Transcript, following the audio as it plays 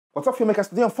What's up, filmmakers?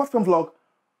 Today on Fourth Film Vlog,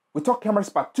 we talk cameras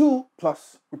part 2,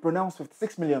 plus we pronounce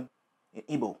 56 million in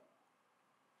Igbo.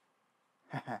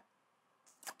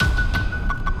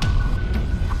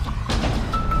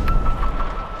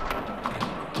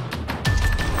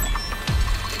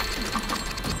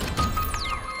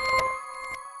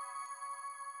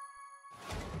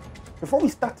 Before we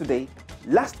start today,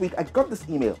 last week I got this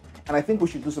email and I think we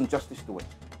should do some justice to it.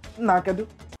 Nakadu.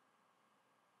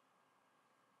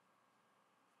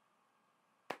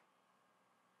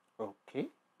 Okay.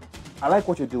 I like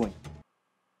what you're doing.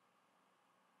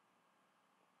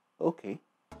 Okay.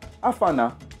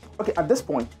 Afana. Okay, at this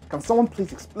point, can someone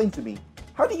please explain to me,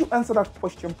 how do you answer that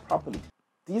question properly?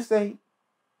 Do you say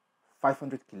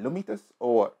 500 kilometers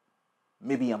or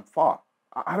maybe I'm far?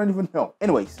 I don't even know.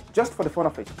 Anyways, just for the fun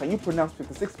of it, can you pronounce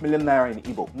 56 million naira in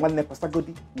Igbo? Nwanne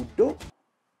pasagodi udo.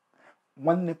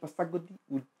 Nwanne pasagodi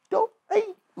udo. Hey,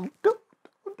 udo.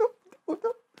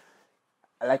 Udo.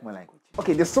 I like my language.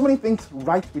 Okay, there's so many things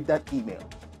right with that email.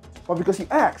 But because you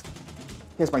asked,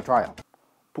 here's my trial.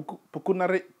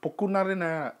 Pukunare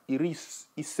na iris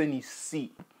iseni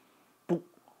si.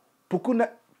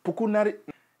 Pukunare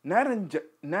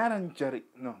naranjari.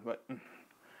 No, but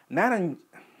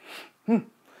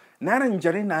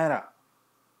naranjari naira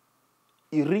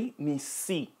iri ni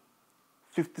si.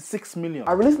 56 million.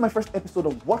 I released my first episode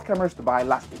of what cameras to buy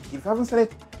last week. If you haven't seen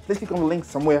it, please click on the link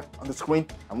somewhere on the screen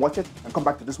and watch it and come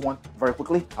back to this one very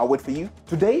quickly. I'll wait for you.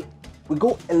 Today, we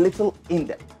go a little in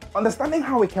depth. Understanding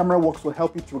how a camera works will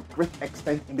help you to a great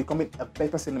extent in becoming a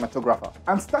better cinematographer.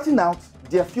 And starting out,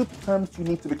 there are a few terms you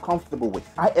need to be comfortable with.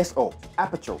 ISO,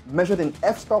 aperture, measured in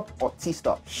f-stop or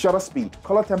t-stop, shutter speed,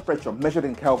 color temperature measured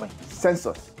in Kelvin,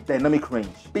 sensors, dynamic range,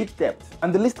 bit depth,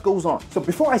 and the list goes on. So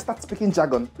before I start speaking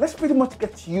jargon, let's pretty much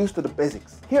get used to the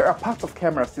basics. Here are parts of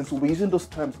cameras since we'll be using those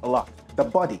terms a lot. The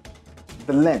body,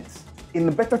 the lens, in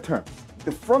the better terms,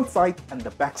 the front side and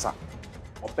the back side,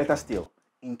 or better still,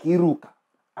 Nkiruka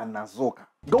and Nazoka.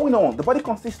 Going on, the body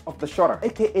consists of the shutter,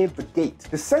 aka the gate,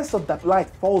 the sensor that light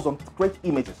falls on to create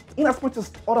images. In as much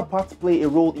as other parts play a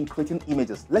role in creating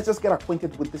images, let's just get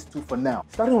acquainted with these two for now.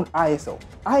 Starting with ISO.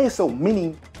 ISO,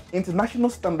 meaning International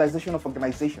Standardization of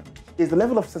Organization, is the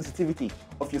level of sensitivity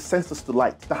of your sensors to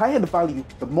light. The higher the value,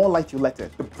 the more light you let in,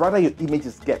 the brighter your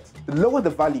images get. The lower the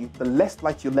value, the less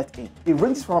light you let in. It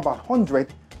ranges from about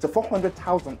 100 to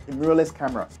 400,000 in mirrorless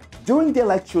cameras. During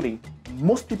daylight shooting,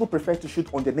 most people prefer to shoot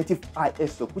on the native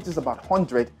ISO, which is about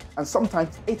 100 and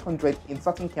sometimes 800 in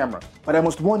certain cameras. But I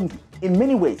must warn you, in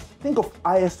many ways, think of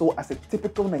ISO as a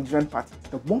typical Nigerian party.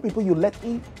 The more people you let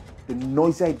in, the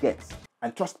noisier it gets.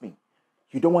 And trust me,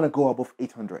 you don't want to go above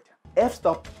 800.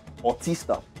 F-stop or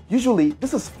T-stop. Usually,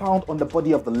 this is found on the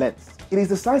body of the lens. It is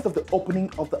the size of the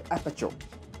opening of the aperture.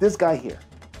 This guy here.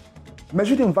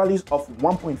 Measured in values of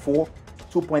 1.4,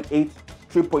 2.8,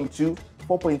 3.2,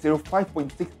 4.0,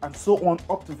 5.6, and so on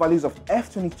up to values of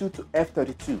f22 to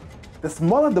f32. The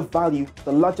smaller the value,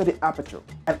 the larger the aperture.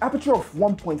 An aperture of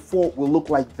 1.4 will look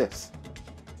like this.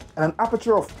 And an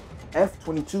aperture of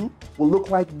f22 will look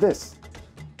like this.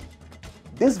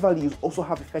 These values also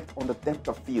have effect on the depth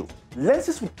of field.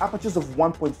 Lenses with apertures of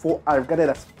 1.4 are regarded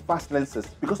as fast lenses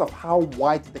because of how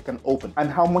wide they can open and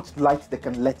how much light they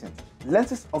can let in.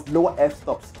 Lenses of lower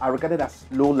f-stops are regarded as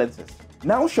slow lenses.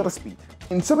 Now shutter speed.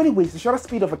 In so many ways, the shutter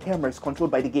speed of a camera is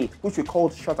controlled by the gate, which we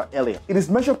called shutter earlier. It is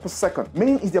measured per second,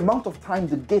 meaning it's the amount of time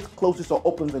the gate closes or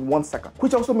opens in 1 second,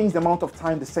 which also means the amount of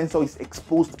time the sensor is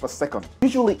exposed per second.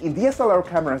 Usually in DSLR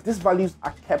cameras, these values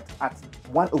are kept at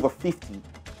 1/50,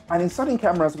 and in certain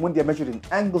cameras, when they're measured in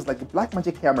angles like the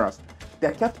Blackmagic cameras,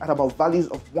 they're kept at about values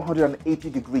of 180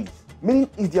 degrees. Meaning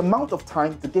is the amount of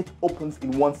time the gate opens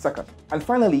in 1 second. And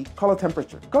finally, color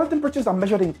temperature. Color temperatures are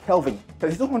measured in Kelvin,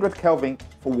 3200 Kelvin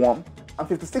for warm and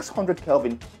 5600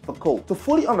 Kelvin for cold. To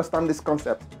fully understand this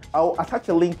concept, I'll attach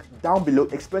a link down below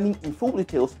explaining in full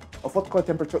details of what color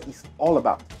temperature is all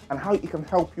about and how it can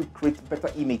help you create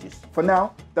better images. For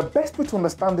now, the best way to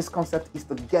understand this concept is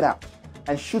to get out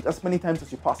and shoot as many times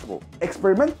as you possible.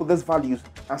 Experiment with these values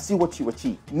and see what you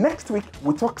achieve. Next week,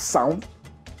 we talk sound,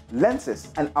 lenses,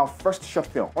 and our first short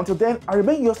film. Until then, I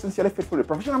remain yours sincerely faithfully,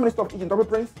 Professional Minister of Agent Double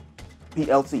Prince,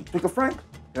 PLC. Dr. Frank,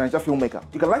 the Nigeria filmmaker.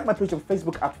 You can like my page on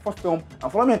Facebook at Fourth Film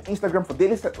and follow me on Instagram for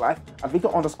daily set life at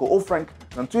Victor_OFrank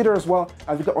and on Twitter as well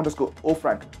at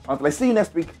Victor_OFrank. Until I see you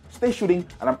next week, stay shooting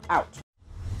and I'm out.